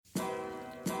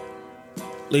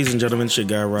Ladies and gentlemen, it's your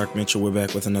guy Rock Mitchell. We're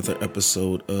back with another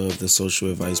episode of the Social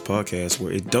Advice Podcast,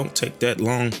 where it don't take that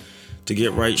long to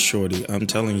get right, shorty. I'm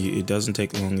telling you, it doesn't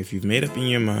take long. If you've made up in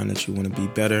your mind that you want to be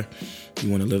better, you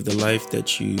want to live the life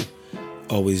that you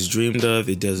always dreamed of,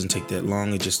 it doesn't take that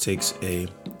long. It just takes a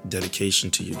dedication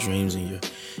to your dreams and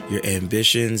your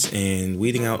ambitions, and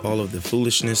weeding out all of the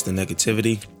foolishness, the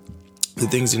negativity, the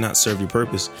things do not serve your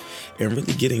purpose, and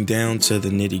really getting down to the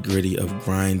nitty gritty of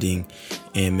grinding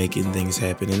and making things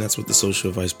happen. And that's what the Social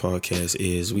Advice Podcast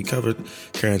is. We cover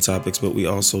current topics, but we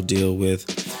also deal with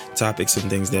topics and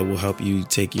things that will help you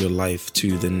take your life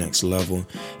to the next level.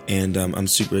 And I'm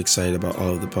super excited about all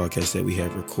of the podcasts that we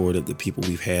have recorded, the people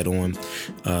we've had on,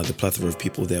 the plethora of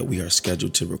people that we are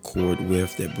scheduled to record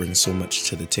with that bring so much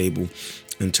to the table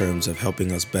in terms of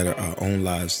helping us better our own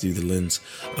lives through the lens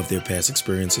of their past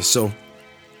experiences. So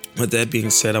with that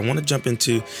being said, I want to jump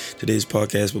into today's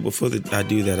podcast. But before I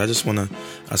do that, I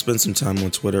spent some time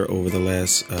on Twitter over the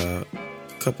last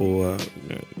couple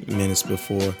minutes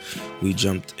before we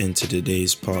jumped into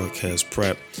today's podcast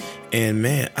prep. And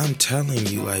man, I'm telling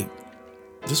you, like,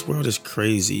 this world is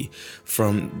crazy.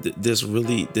 From this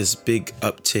big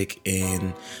uptick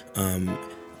in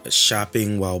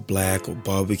shopping while black, or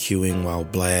barbecuing while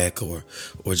black, or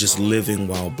just living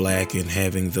while black and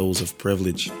having those of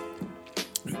privilege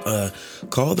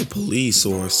call the police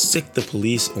or sick the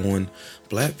police on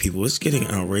black people. It's getting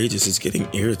outrageous. It's getting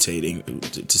irritating,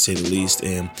 to say the least.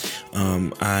 And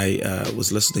I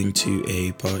was listening to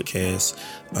a podcast,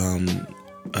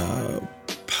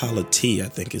 Polity, I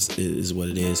think is what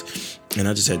it is, and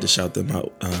I just had to shout them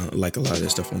out, like a lot of their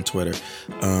stuff on Twitter.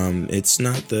 It's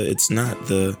not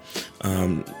the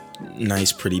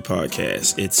nice, pretty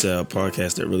podcast. It's a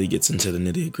podcast that really gets into the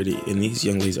nitty gritty, and these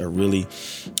young ladies are really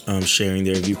sharing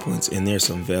their viewpoints, and there's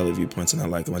some valid viewpoints, and I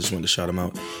like them. I just wanted to shout them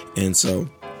out. And so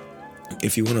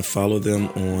if you want to follow them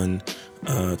on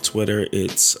Twitter,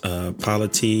 it's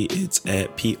Polity. It's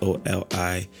at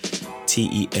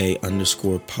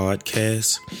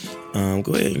POLITEA_podcast.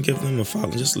 Go ahead and give them a follow.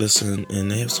 Just listen,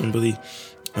 and they have some really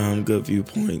good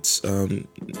viewpoints.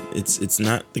 It's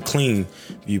not the clean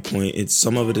viewpoint. It's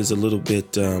some of it is a little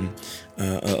bit a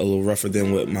little rougher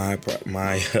than what my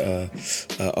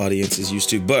audience is used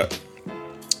to, but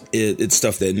it's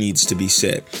stuff that needs to be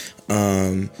said.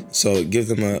 So give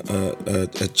them a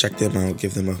check them out.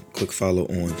 Give them a quick follow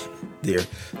on their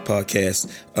podcast.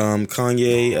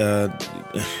 Kanye,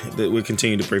 we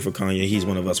continue to pray for Kanye. He's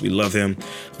one of us. We love him,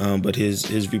 but his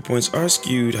viewpoints are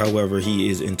skewed. However, he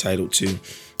is entitled to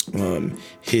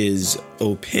his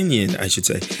opinion, I should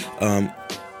say.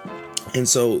 And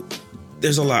so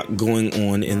there's a lot going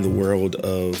on in the world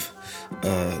of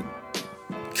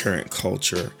current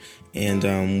culture.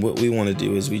 And what we want to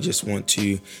do is we just want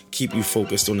to keep you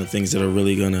focused on the things that are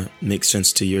really going to make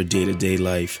sense to your day-to-day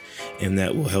life, and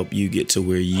that will help you get to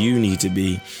where you need to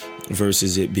be,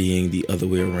 versus it being the other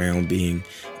way around, being,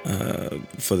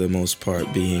 for the most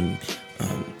part, being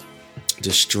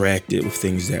distracted with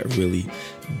things that really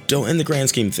don't, in the grand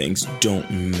scheme of things,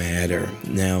 don't matter.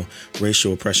 Now,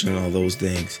 racial oppression and all those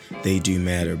things, they do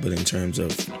matter, but in terms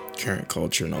of current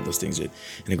culture and all those things, in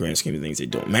the grand scheme of things, they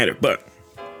don't matter. But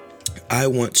I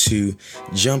want to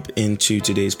jump into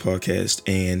today's podcast,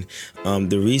 and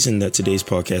the reason that today's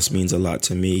podcast means a lot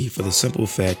to me, for the simple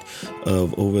fact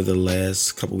of over the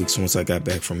last couple weeks, once I got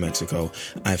back from Mexico,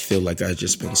 I feel like I've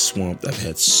just been swamped. I've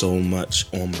had so much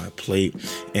on my plate,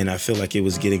 and I feel like it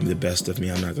was getting the best of me.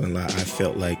 I'm not gonna lie. I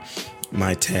felt like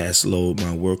my task load,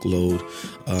 my workload,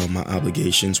 my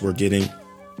obligations were getting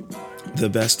the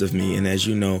best of me. And as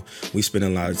you know, we spend a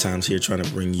lot of times here trying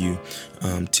to bring you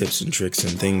tips and tricks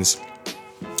and things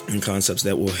and concepts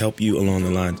that will help you along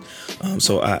the line.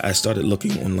 So I started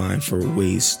looking online for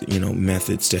ways,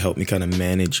 methods to help me kind of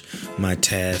manage my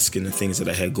task and the things that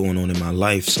I had going on in my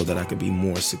life so that I could be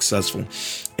more successful.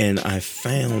 And I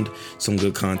found some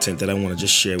good content that I want to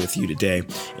just share with you today.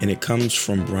 And it comes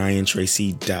from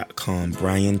BrianTracy.com.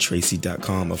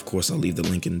 BrianTracy.com. Of course, I'll leave the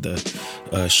link in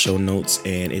the show notes.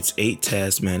 And it's 8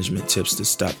 task management tips to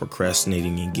stop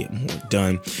procrastinating and get more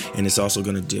done. And it's also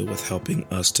going to deal with helping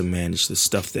us to manage the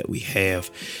stuff that we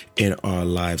have in our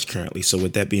lives currently. So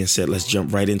with that being said, let's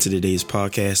jump right into today's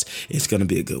podcast. It's going to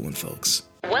be a good one, folks.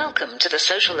 Welcome to the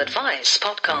Social Advice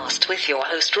Podcast with your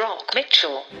host, Rock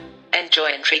Mitchell. Enjoy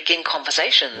intriguing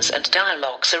conversations and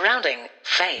dialogue surrounding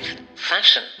faith,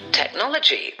 fashion,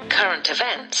 technology, current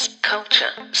events,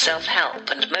 culture, self-help,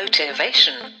 and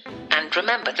motivation. And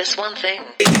remember this one thing.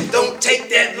 It don't take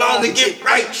that long to get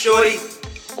right, shorty.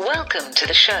 Welcome to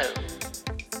the show.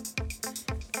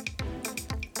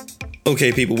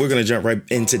 Okay, people, we're going to jump right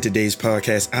into today's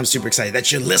podcast. I'm super excited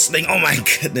that you're listening. Oh, my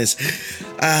goodness.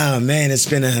 Man, it's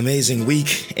been an amazing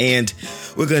week, and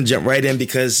we're going to jump right in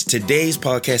because today's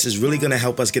podcast is really going to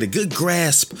help us get a good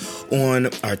grasp on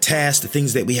our tasks, the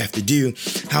things that we have to do,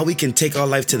 how we can take our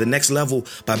life to the next level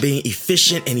by being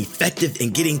efficient and effective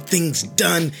and getting things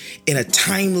done in a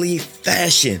timely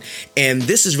fashion. And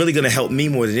this is really going to help me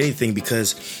more than anything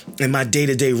because in my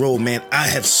day-to-day role, man, I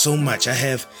have so much. I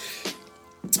have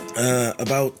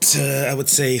I would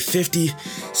say 50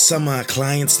 some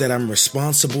clients that I'm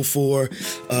responsible for,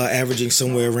 averaging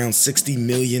somewhere around $60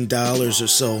 million or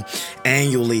so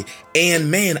annually. And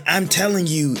man, I'm telling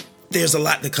you, there's a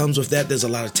lot that comes with that. There's a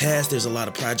lot of tasks. There's a lot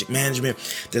of project management.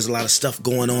 There's a lot of stuff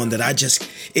going on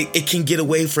that it can get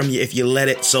away from you if you let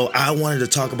it. So I wanted to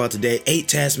talk about today 8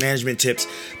 task management tips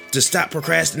to stop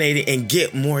procrastinating and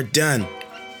get more done.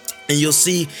 And you'll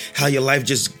see how your life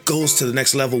just goes to the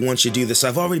next level once you do this. So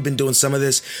I've already been doing some of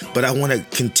this, but I want to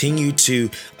continue to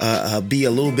be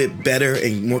a little bit better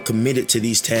and more committed to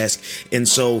these tasks. And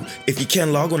so if you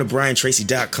can, log on to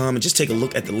briantracy.com and just take a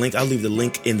look at the link. I'll leave the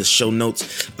link in the show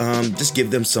notes. Just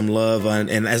give them some love.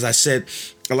 And as I said,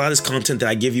 a lot of this content that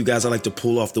I give you guys, I like to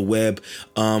pull off the web.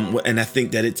 And I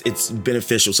think that it's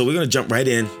beneficial. So we're going to jump right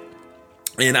in.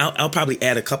 And I'll probably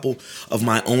add a couple of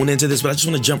my own into this, but I just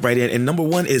want to jump right in. And number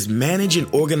one is manage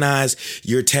and organize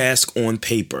your task on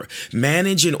paper.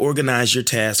 Manage and organize your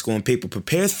task on paper.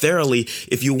 Prepare thoroughly.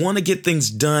 If you want to get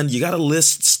things done, you got to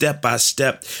list step by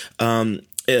step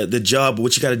the job,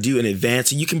 what you got to do in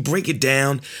advance, and you can break it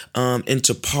down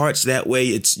into parts. That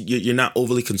way you're not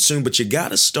overly consumed, but you got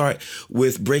to start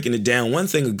with breaking it down. One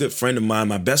thing a good friend of mine,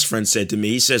 my best friend, said to me,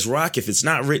 he says, Rock, if it's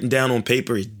not written down on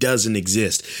paper, it doesn't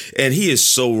exist. And he is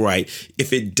so right.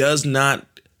 If it's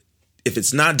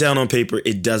not down on paper,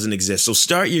 it doesn't exist. So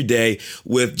start your day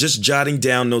with just jotting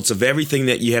down notes of everything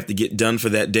that you have to get done for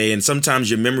that day. And sometimes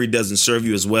your memory doesn't serve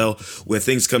you as well, where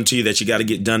things come to you that you got to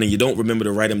get done and you don't remember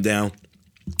to write them down,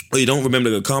 or you don't remember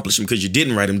to accomplish them because you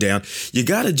didn't write them down. You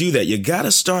got to do that. You got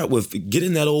to start with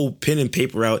getting that old pen and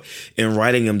paper out and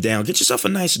writing them down. Get yourself a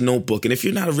nice notebook. And if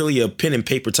you're not really a pen and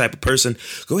paper type of person,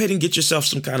 go ahead and get yourself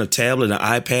some kind of tablet, an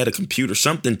iPad, a computer,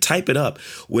 something. Type it up.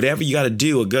 Whatever you got to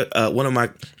do. One of my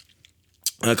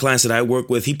clients that I work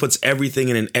with, he puts everything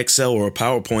in an Excel or a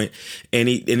PowerPoint, and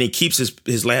he keeps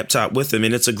his laptop with him,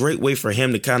 and it's a great way for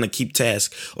him to kind of keep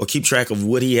task or keep track of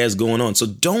what he has going on. So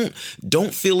don't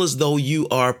feel as though you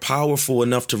are powerful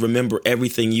enough to remember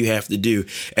everything you have to do.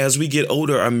 As we get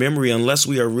older, our memory, unless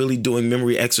we are really doing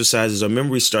memory exercises, our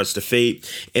memory starts to fade,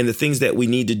 and the things that we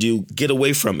need to do get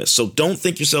away from us. So don't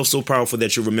think yourself so powerful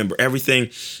that you remember everything.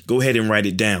 Go ahead and write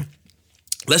it down.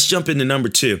 Let's jump into number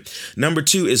 2. Number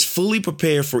 2 is fully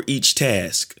prepare for each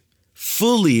task.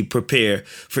 Fully prepare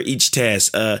for each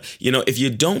task. If you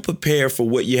don't prepare for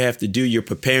what you have to do, you're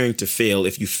preparing to fail.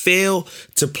 If you fail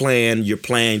to plan, you're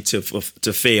planning to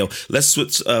fail. Let's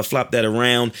flop that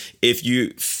around. If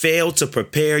you fail to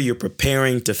prepare, you're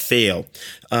preparing to fail.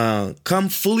 Come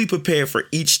fully prepared for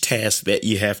each task that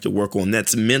you have to work on.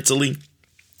 That's mentally.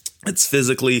 It's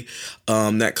physically,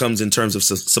 that comes in terms of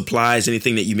supplies,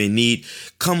 anything that you may need.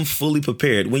 Come fully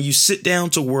prepared. When you sit down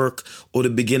to work or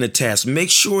to begin a task, make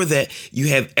sure that you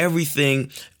have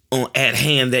everything at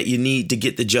hand that you need to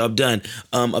get the job done.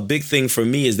 A big thing for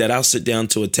me is that I'll sit down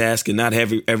to a task and not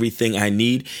have everything I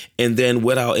need. And then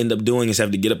what I'll end up doing is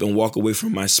have to get up and walk away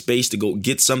from my space to go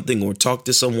get something or talk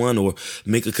to someone or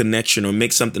make a connection or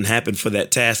make something happen for that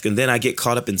task. And then I get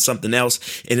caught up in something else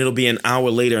and it'll be an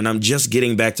hour later and I'm just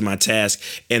getting back to my task.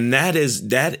 And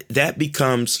that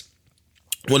becomes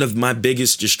one of my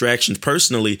biggest distractions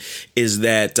personally is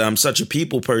that I'm such a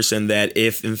people person that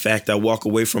if, in fact, I walk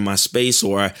away from my space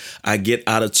or I get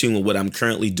out of tune with what I'm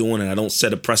currently doing and I don't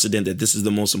set a precedent that this is the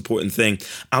most important thing,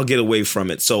 I'll get away from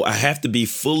it. So I have to be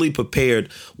fully prepared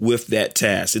with that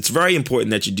task. It's very important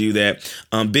that you do that.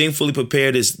 Being fully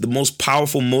prepared is the most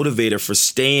powerful motivator for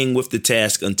staying with the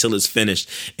task until it's finished.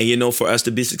 And, for us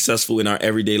to be successful in our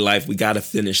everyday life, we got to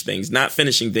finish things. Not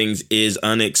finishing things is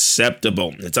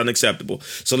unacceptable. It's unacceptable.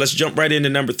 So let's jump right into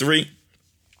number 3.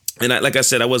 And like I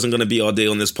said, I wasn't going to be all day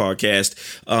on this podcast.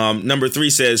 Number 3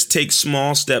 says, take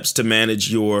small steps to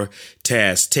manage your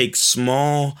tasks. Take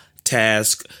small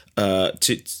steps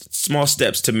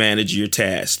to manage your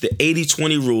tasks. The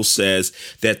 80-20 rule says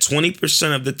that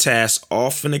 20% of the task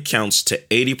often accounts to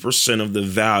 80% of the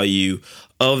value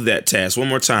of that task. One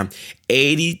more time.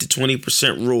 80 to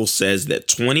 20% rule says that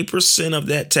 20% of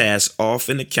that task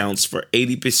often accounts for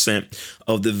 80%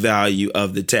 of the value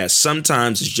of the task.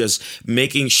 Sometimes it's just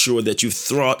making sure that you've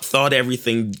thought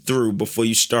everything through before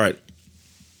you start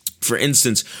For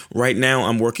instance, right now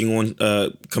I'm working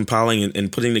on compiling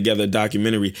and putting together a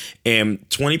documentary, and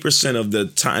 20% of the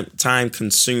time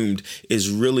consumed is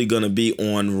really going to be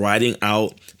on writing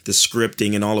out the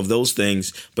scripting and all of those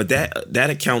things. But that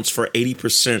accounts for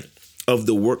 80% of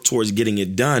the work towards getting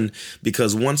it done,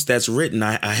 because once that's written,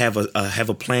 I have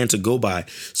a plan to go by.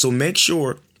 So make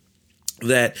sure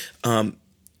that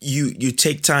you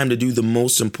take time to do the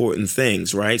most important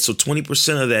things, right? So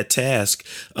 20% of that task,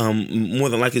 more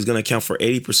than likely, is going to account for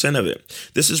 80% of it.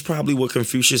 This is probably what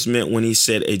Confucius meant when he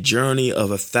said, "A journey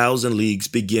of 1,000 leagues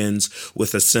begins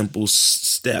with a simple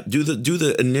step." Do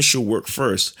the initial work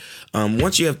first.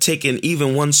 Once you have taken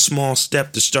even one small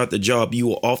step to start the job, you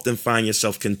will often find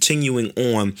yourself continuing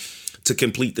on to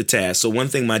complete the task. So one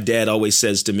thing my dad always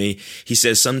says to me, he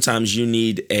says, sometimes you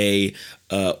need a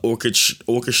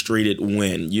orchestrated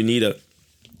win. You need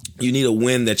a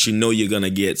win that you know you're going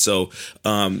to get. So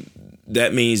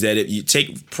that means that if you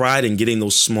take pride in getting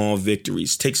those small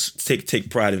victories, take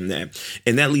pride in that.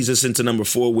 And that leads us into number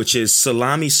 4, which is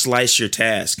salami slice your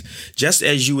task. Just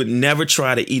as you would never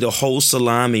try to eat a whole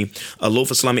a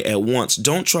loaf of salami at once,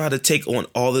 don't try to take on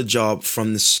all the job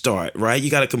from the start, right? You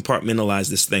got to compartmentalize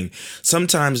this thing.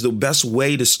 Sometimes the best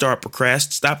way to stop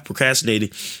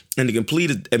procrastinating and to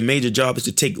complete a major job is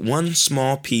to take one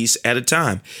small piece at a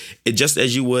time. Just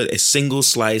as you would a single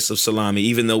slice of salami,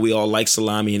 even though we all like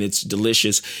salami and it's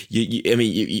delicious.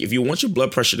 If you want your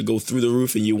blood pressure to go through the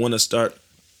roof and you want to start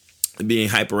being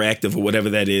hyperactive or whatever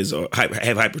that is, or have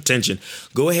hypertension,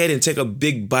 go ahead and take a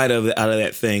big bite out of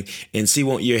that thing and see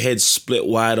your head split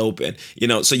wide open.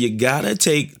 So you gotta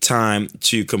take time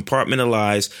to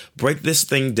compartmentalize, break this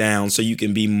thing down so you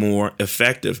can be more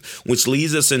effective, which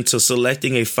leads us into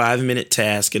selecting a 5-minute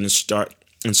task and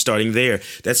starting there.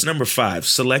 That's number 5.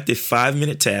 Select a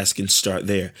 5-minute task and start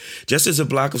there. Just as a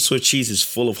block of Swiss cheese is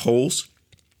full of holes,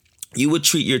 you would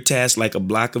treat your task like a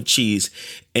block of cheese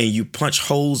and you punch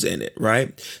holes in it,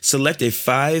 right? Select a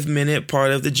 5-minute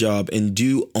part of the job and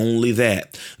do only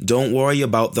that. Don't worry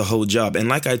about the whole job. And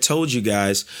like I told you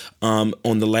guys on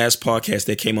the last podcast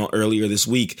that came out earlier this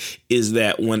week, is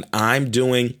that when I'm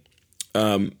doing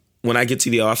when I get to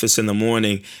the office in the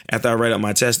morning, after I write up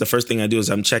my test, the first thing I do is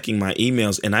I'm checking my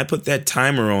emails, and I put that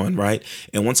timer on, right?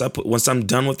 And once I'm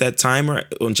done with that timer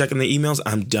on checking the emails,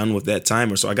 I'm done with that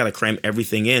timer. So I got to cram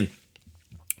everything in,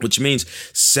 which means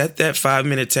set that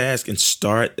 5-minute task and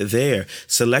start there.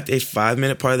 Select a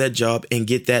 5-minute part of that job and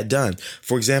get that done.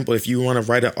 For example, if you want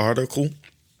to write an article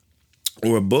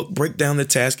or a book, break down the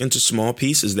task into small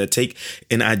pieces that take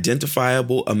an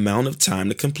identifiable amount of time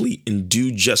to complete, and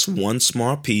do just one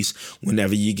small piece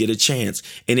whenever you get a chance.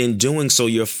 And in doing so,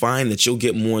 you'll find that you'll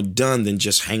get more done than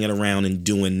just hanging around and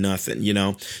doing nothing,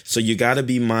 So you got to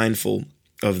be mindful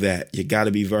of that. You got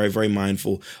to be very, very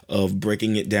mindful of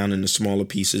breaking it down into smaller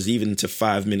pieces, even to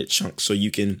 5-minute chunks, so you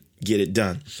can get it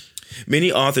done.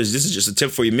 Many authors, this is just a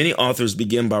tip for you, many authors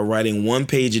begin by writing 1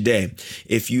 page a day.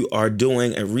 If you are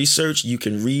doing a research, you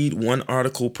can read 1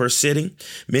 article per sitting.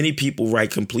 Many people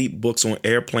write complete books on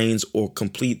airplanes or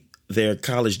complete their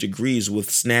college degrees with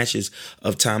snatches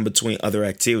of time between other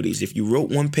activities. If you wrote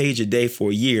 1 page a day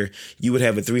for a year, you would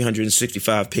have a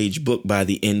 365-page book by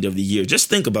the end of the year. Just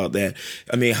think about that.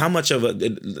 How much of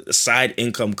a side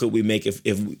income could we make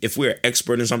if we're an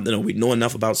expert in something, or we know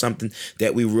enough about something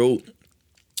that we wrote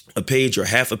a page or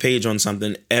half a page on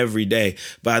something every day?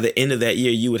 By the end of that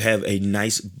year, you would have a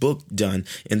nice book done,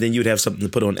 and then you'd have something to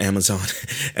put on Amazon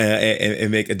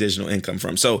and make additional income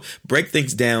from. So break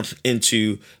things down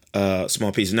into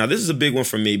small pieces. Now, this is a big one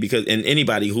for me, because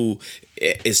anybody who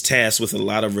is tasked with a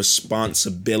lot of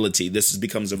responsibility, this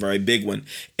becomes a very big one.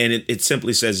 And it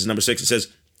simply says, number 6, it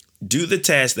says, do the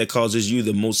task that causes you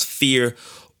the most fear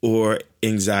or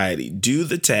anxiety. Do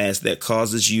the task that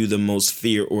causes you the most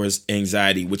fear or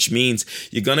anxiety, which means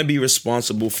you're going to be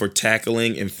responsible for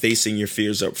tackling and facing your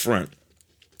fears up front.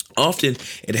 Often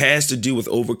it has to do with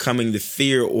overcoming the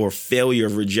fear or failure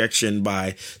of rejection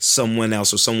by someone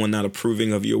else, or someone not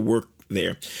approving of your work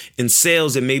there. In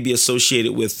sales, it may be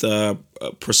associated with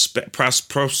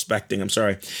prospecting.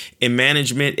 In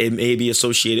management, it may be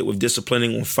associated with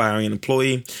disciplining or firing an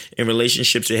employee. In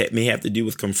relationships, it may have to do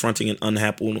with confronting an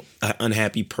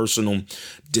unhappy personal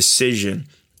decision.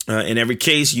 In every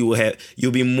case,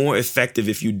 you'll be more effective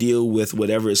if you deal with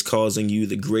whatever is causing you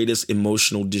the greatest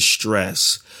emotional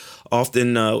distress.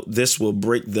 Often this will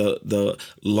break the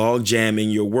log jam in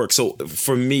your work. So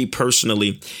for me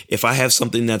personally, if I have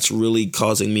something that's really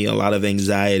causing me a lot of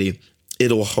anxiety,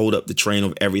 it'll hold up the train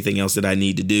of everything else that I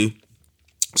need to do.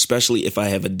 especially if I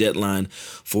have a deadline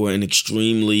for an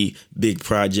extremely big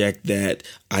project that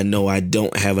I know I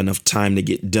don't have enough time to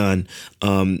get done.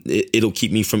 It'll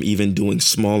keep me from even doing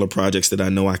smaller projects that I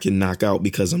know I can knock out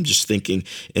because I'm just thinking.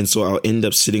 And so I'll end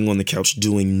up sitting on the couch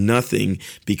doing nothing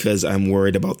because I'm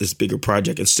worried about this bigger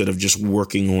project instead of just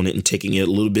working on it and taking it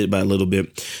a little bit by little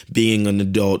bit, being an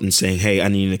adult and saying, hey, I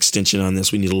need an extension on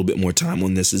this. We need a little bit more time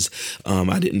on this.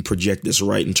 I didn't project this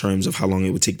right in terms of how long it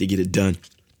would take to get it done.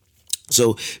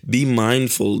 So be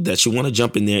mindful that you want to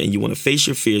jump in there and you want to face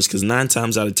your fears, because 9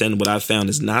 times out of 10, what I've found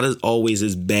is not always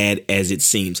as bad as it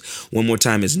seems. One more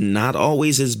time, it's not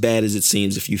always as bad as it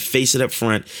seems. If you face it up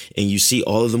front and you see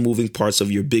all of the moving parts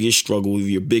of your biggest struggle, of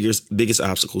your biggest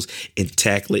obstacles, and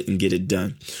tackle it and get it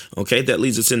done. Okay, that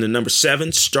leads us into number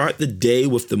 7. Start the day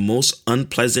with the most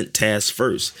unpleasant task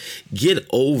first. Get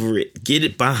over it. Get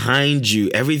it behind you.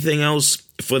 Everything else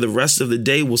for the rest of the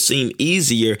day will seem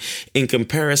easier in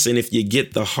comparison if you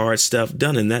get the hard stuff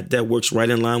done. And that works right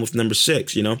in line with number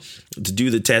 6, to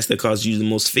do the task that causes you the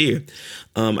most fear.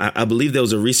 I believe there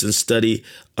was a recent study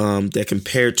that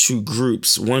compared 2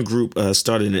 groups. One group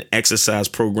started an exercise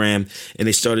program and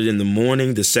they started in the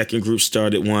morning. The second group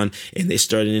started one and they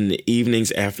started in the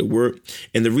evenings after work.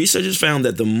 And the researchers found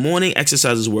that the morning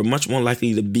exercises were much more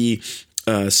likely to be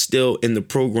still in the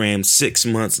program 6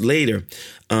 months later,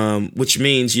 which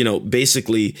means,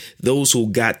 basically those who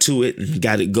got to it and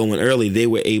got it going early, they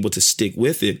were able to stick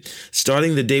with it.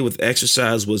 Starting the day with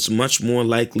exercise was much more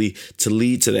likely to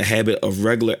lead to the habit of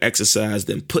regular exercise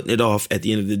than putting it off at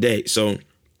the end of the day.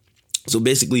 So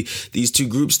basically, these 2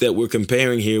 groups that we're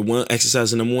comparing here, one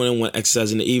exercise in the morning, one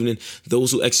exercise in the evening,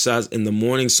 those who exercise in the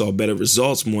morning saw better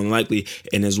results more than likely.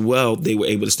 And as well, they were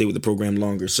able to stay with the program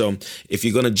longer. So if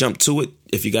you're going to jump to it,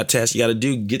 if you got tasks you got to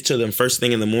do, get to them first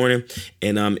thing in the morning,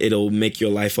 and it'll make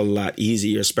your life a lot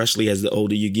easier, especially as the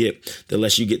older you get, the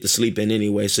less you get to sleep in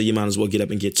anyway. So you might as well get up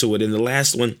and get to it. And the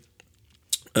last one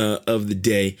of the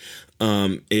day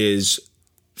is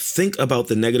think about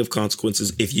the negative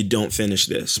consequences if you don't finish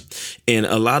this. And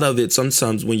a lot of it,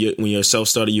 sometimes when you're a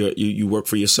self-starter, you work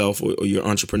for yourself or you're an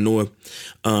entrepreneur,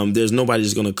 there's nobody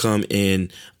that's going to come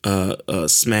and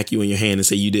smack you in your hand and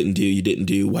say, you didn't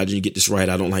do, why didn't you get this right?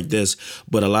 I don't like this.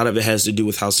 But a lot of it has to do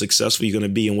with how successful you're going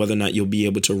to be and whether or not you'll be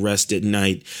able to rest at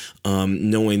night,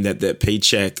 knowing that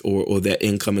paycheck or that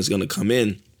income is going to come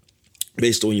in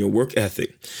based on your work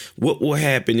ethic. What will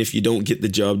happen if you don't get the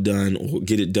job done or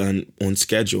get it done on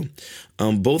schedule?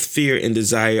 Both fear and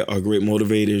desire are great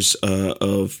motivators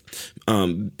of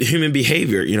human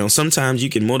behavior. Sometimes you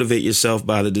can motivate yourself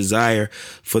by the desire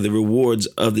for the rewards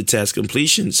of the task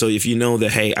completion. So if you know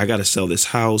that, hey, I got to sell this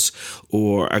house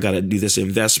or I got to do this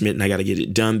investment and I got to get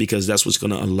it done because that's what's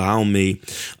going to allow me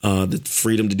the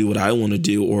freedom to do what I want to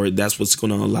do, or that's what's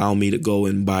going to allow me to go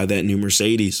and buy that new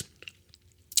Mercedes.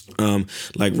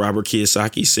 Like Robert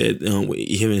Kiyosaki said,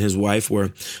 him and his wife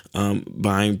were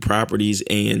buying properties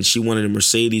and she wanted a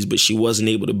Mercedes, but she wasn't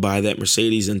able to buy that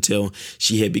Mercedes until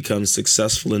she had become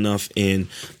successful enough in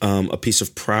a piece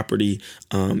of property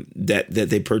that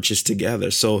they purchased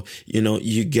together. So,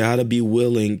 you got to be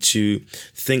willing to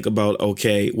think about,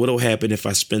 okay, what'll happen if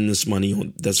I spend this money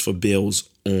on that's for bills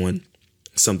on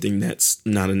something that's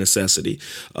not a necessity?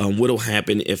 What'll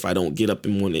happen if I don't get up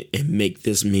in the morning and make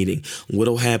this meeting?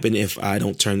 What'll happen if I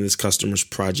don't turn this customer's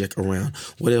project around?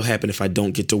 What'll happen if I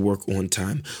don't get to work on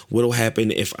time? What'll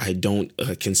happen if I don't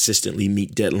consistently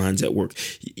meet deadlines at work?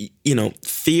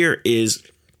 Fear is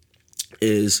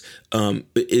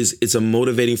it's a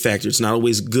motivating factor. It's not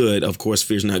always good. Of course,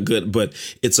 fear is not good, but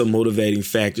it's a motivating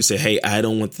factor. Say, hey, I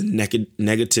don't want the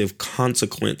negative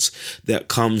consequence that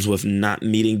comes with not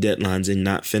meeting deadlines and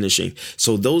not finishing.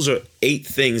 So those are 8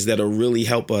 things that'll really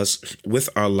help us with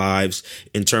our lives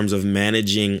in terms of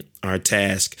managing our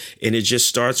task. And it just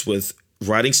starts with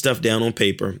writing stuff down on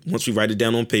paper. Once we write it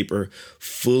down on paper,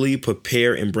 fully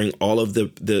prepare and bring all of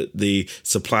the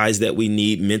supplies that we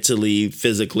need mentally,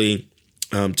 physically,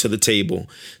 to the table.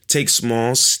 Take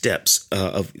small steps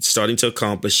of starting to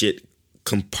accomplish it.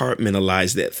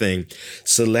 Compartmentalize that thing.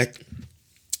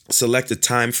 Select a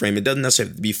time frame. It doesn't necessarily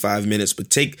have to be 5 minutes,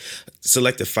 but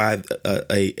select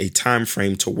a time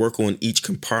frame to work on each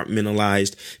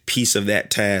compartmentalized piece of that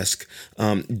task.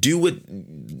 What's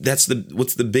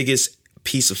the biggest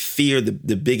piece of fear,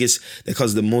 the biggest that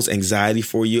causes the most anxiety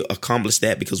for you. Accomplish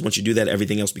that, because once you do that,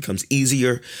 everything else becomes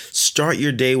easier. Start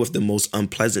your day with the most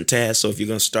unpleasant task. So if you're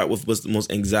going to start with what's the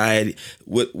most anxiety,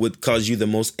 what would cause you the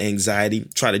most anxiety,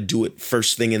 try to do it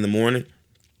first thing in the morning.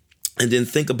 And then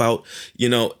think about,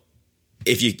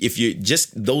 if you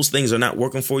just those things are not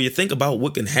working for you, think about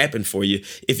what can happen for you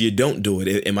if you don't do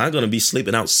it. Am I going to be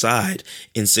sleeping outside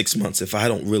in 6 months if I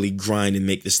don't really grind and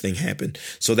make this thing happen?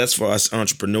 So that's for us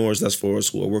entrepreneurs. That's for us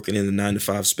who are working in the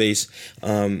 9-to-5 space.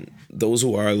 Those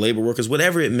who are labor workers,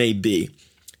 whatever it may be.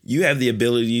 You have the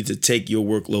ability to take your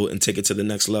workload and take it to the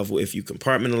next level if you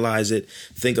compartmentalize it,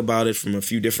 think about it from a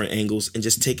few different angles, and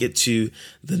just take it to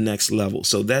the next level.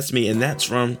 So that's me, and that's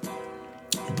from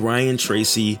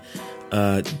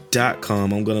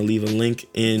BrianTracy.com. I'm going to leave a link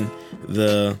in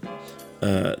the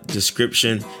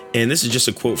description. And this is just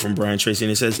a quote from Brian Tracy,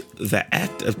 and it says, "The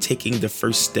act of taking the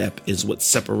first step is what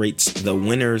separates the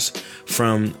winners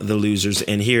from the losers."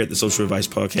 And here at the Social Advice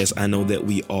Podcast, I know that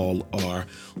we all are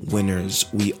winners.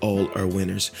 We all are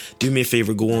winners. Do me a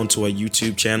favor, go on to our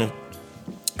YouTube channel.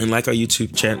 And like our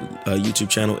YouTube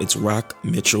channel, it's Rock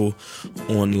Mitchell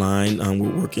Online. We're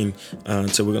working,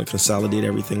 so we're going to consolidate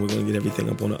everything. We're going to get everything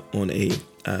up on a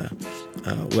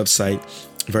website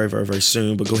very, very, very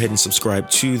soon. But go ahead and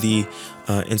subscribe to the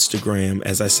Instagram.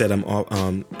 As I said, I'm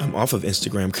off of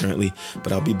Instagram currently,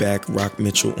 but I'll be back. Rock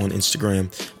Mitchell on Instagram.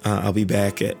 I'll be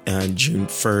back at June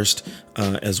 1st,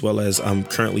 as well as I'm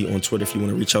currently on Twitter. If you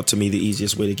want to reach out to me, the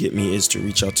easiest way to get me is to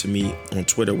reach out to me on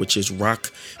Twitter, which is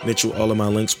Rock Mitchell. All of my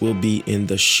links will be in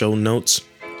the show notes.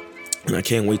 And I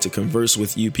can't wait to converse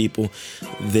with you people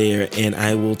there. And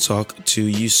I will talk to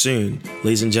you soon.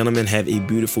 Ladies and gentlemen, have a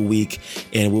beautiful week.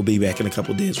 And we'll be back in a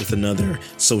couple days with another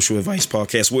Social Advice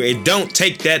Podcast where it don't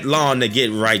take that long to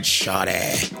get right,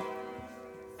 shawty.